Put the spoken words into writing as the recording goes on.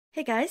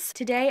Hey guys,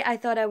 today I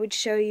thought I would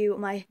show you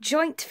my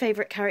joint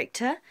favourite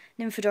character,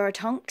 Nymphadora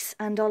Tonks,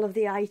 and all of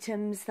the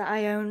items that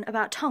I own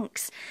about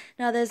Tonks.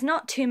 Now there's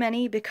not too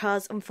many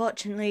because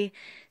unfortunately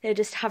they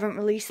just haven't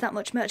released that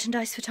much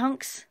merchandise for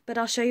Tonks, but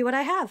I'll show you what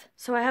I have.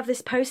 So I have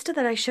this poster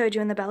that I showed you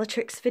in the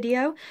Bellatrix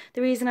video.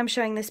 The reason I'm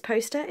showing this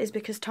poster is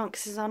because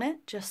Tonks is on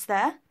it, just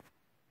there.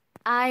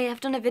 I have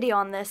done a video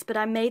on this, but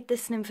I made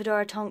this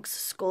Nymphadora Tonks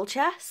skull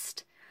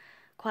chest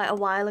quite a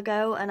while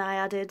ago and I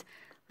added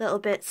little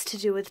bits to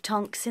do with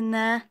Tonks in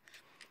there,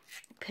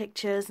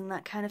 pictures and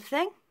that kind of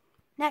thing.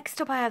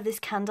 Next up I have this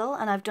candle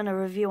and I've done a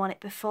review on it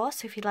before,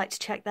 so if you'd like to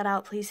check that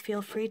out please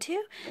feel free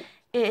to.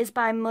 It is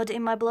by Mud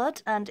in My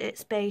Blood and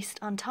it's based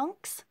on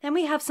Tonks. Then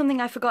we have something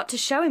I forgot to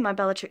show in my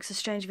Bellatrix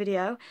Strange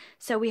video.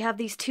 So we have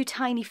these two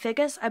tiny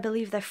figures, I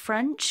believe they're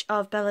French,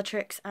 of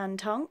Bellatrix and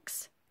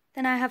Tonks.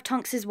 Then I have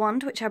Tonks'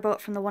 wand, which I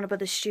bought from the Warner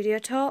Brothers studio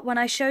tour. When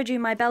I showed you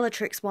my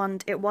Bellatrix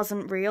wand, it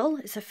wasn't real,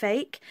 it's a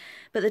fake,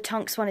 but the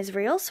Tonks one is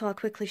real, so I'll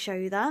quickly show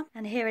you that.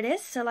 And here it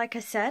is. So like I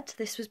said,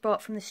 this was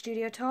bought from the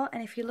studio tour,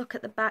 and if you look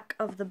at the back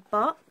of the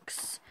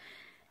box,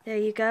 there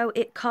you go.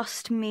 It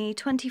cost me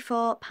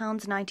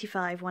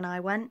 £24.95 when I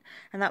went,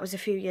 and that was a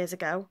few years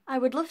ago. I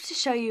would love to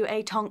show you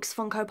a Tonks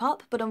Funko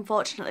Pop, but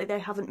unfortunately they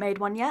haven't made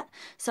one yet.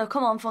 So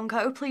come on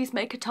Funko, please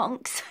make a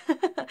Tonks.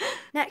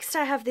 Next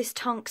I have this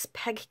Tonks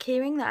peg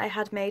keyring that I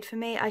had made for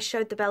me. I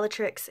showed the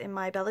Bellatrix in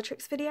my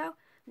Bellatrix video.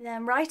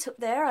 Then right up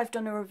there, I've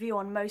done a review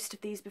on most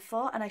of these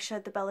before and I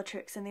showed the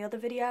Bellatrix in the other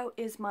video,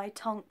 is my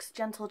Tonks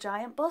Gentle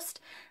Giant bust.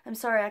 I'm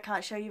sorry I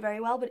can't show you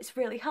very well, but it's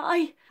really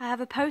high. I have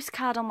a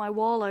postcard on my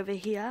wall over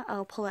here.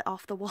 I'll pull it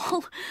off the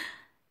wall.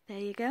 There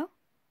you go.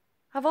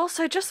 I've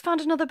also just found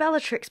another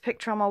Bellatrix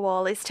picture on my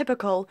wall. It's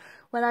typical.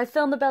 When I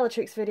filmed the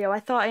Bellatrix video, I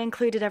thought I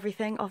included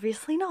everything.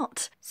 Obviously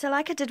not. So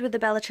like I did with the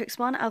Bellatrix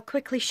one, I'll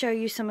quickly show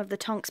you some of the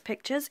Tonks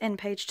pictures in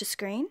Page to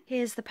Screen.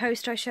 Here's the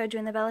poster I showed you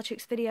in the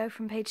Bellatrix video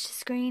from Page to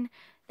Screen.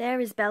 There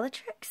is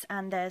Bellatrix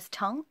and there's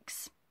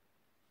Tonks.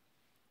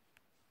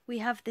 We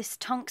have this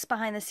Tonks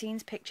behind the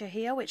scenes picture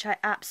here, which I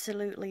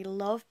absolutely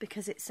love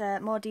because it's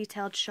a more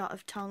detailed shot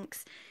of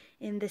Tonks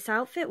in this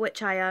outfit,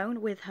 which I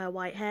own, with her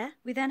white hair.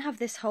 We then have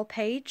this whole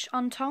page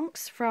on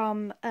Tonks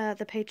from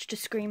the Page to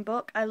Screen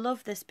book. I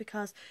love this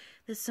because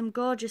there's some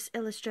gorgeous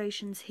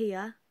illustrations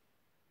here,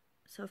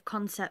 sort of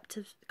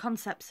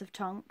concepts of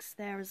Tonks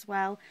there as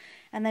well,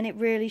 and then it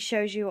really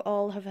shows you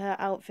all of her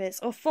outfits,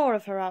 or 4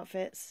 of her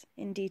outfits,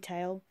 in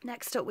detail.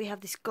 Next up we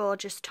have this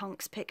gorgeous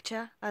Tonks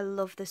picture. I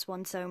love this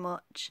one so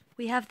much.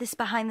 We have this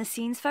behind the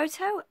scenes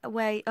photo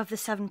of the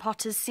Seven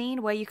Potters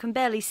scene where you can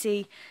barely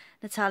see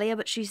Natalia,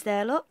 but she's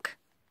there, look.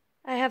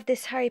 I have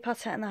this Harry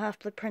Potter and the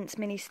Half-Blood Prince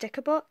mini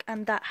sticker book,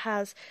 and that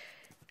has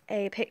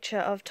a picture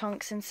of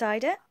Tonks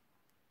inside it.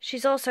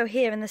 She's also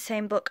here in the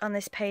same book on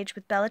this page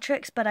with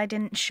Bellatrix, but I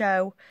didn't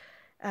show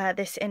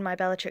this in my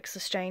Bellatrix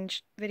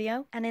Lestrange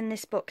video. And in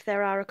this book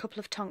there are a couple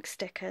of Tonks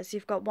stickers.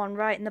 You've got one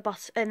right in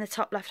the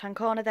top left-hand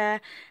corner there,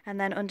 and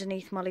then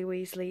underneath Molly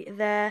Weasley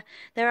there.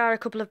 There are a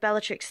couple of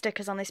Bellatrix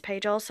stickers on this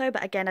page also,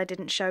 but again I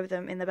didn't show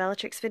them in the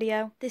Bellatrix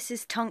video. This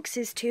is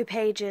Tonks' 2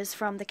 pages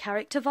from the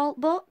Character Vault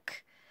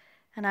book,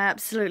 and I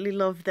absolutely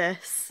love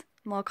this.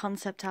 More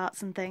concept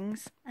arts and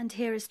things. And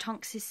here is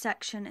Tonks'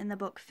 section in the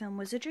book Film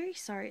Wizardry.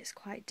 Sorry, it's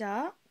quite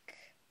dark.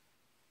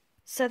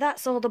 So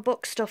that's all the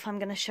book stuff I'm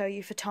going to show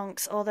you for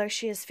Tonks, although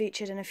she is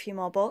featured in a few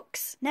more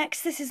books.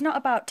 Next, this is not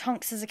about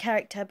Tonks as a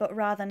character, but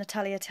rather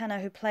Natalia Tenner,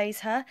 who plays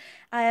her.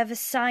 I have a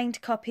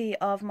signed copy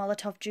of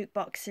Molotov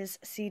Jukebox's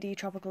CD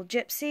Tropical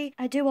Gypsy.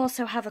 I do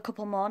also have a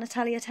couple more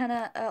Natalia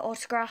Tenner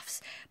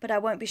autographs, but I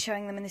won't be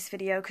showing them in this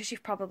video because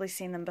you've probably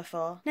seen them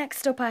before.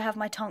 Next up I have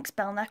my Tonks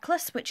bell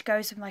necklace, which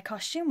goes with my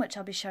costume, which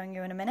I'll be showing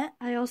you in a minute.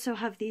 I also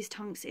have these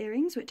Tonks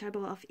earrings, which I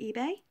bought off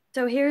eBay.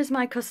 So here is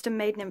my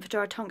custom-made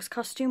Nymphadora Tonks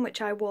costume, which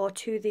I wore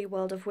to the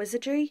World of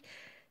Wizardry.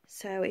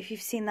 So if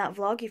you've seen that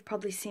vlog, you've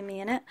probably seen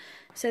me in it.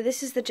 So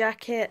this is the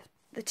jacket,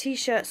 the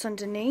t-shirt's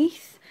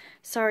underneath.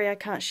 Sorry I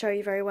can't show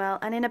you very well.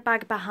 And in a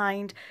bag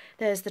behind,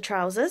 there's the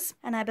trousers.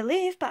 And I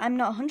believe, but I'm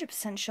not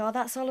 100% sure,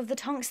 that's all of the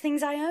Tonks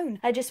things I own.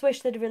 I just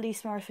wish they'd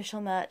release more official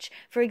merch.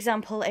 For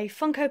example, a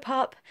Funko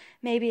Pop,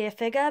 maybe a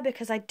figure,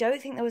 because I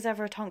don't think there was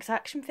ever a Tonks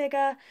action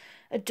figure.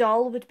 A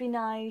doll would be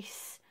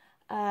nice.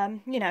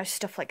 You know,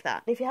 stuff like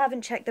that. If you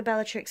haven't checked the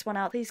Bellatrix one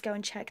out, please go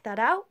and check that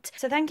out.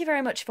 So thank you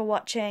very much for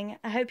watching.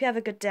 I hope you have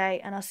a good day,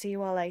 and I'll see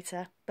you all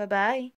later. Bye-bye.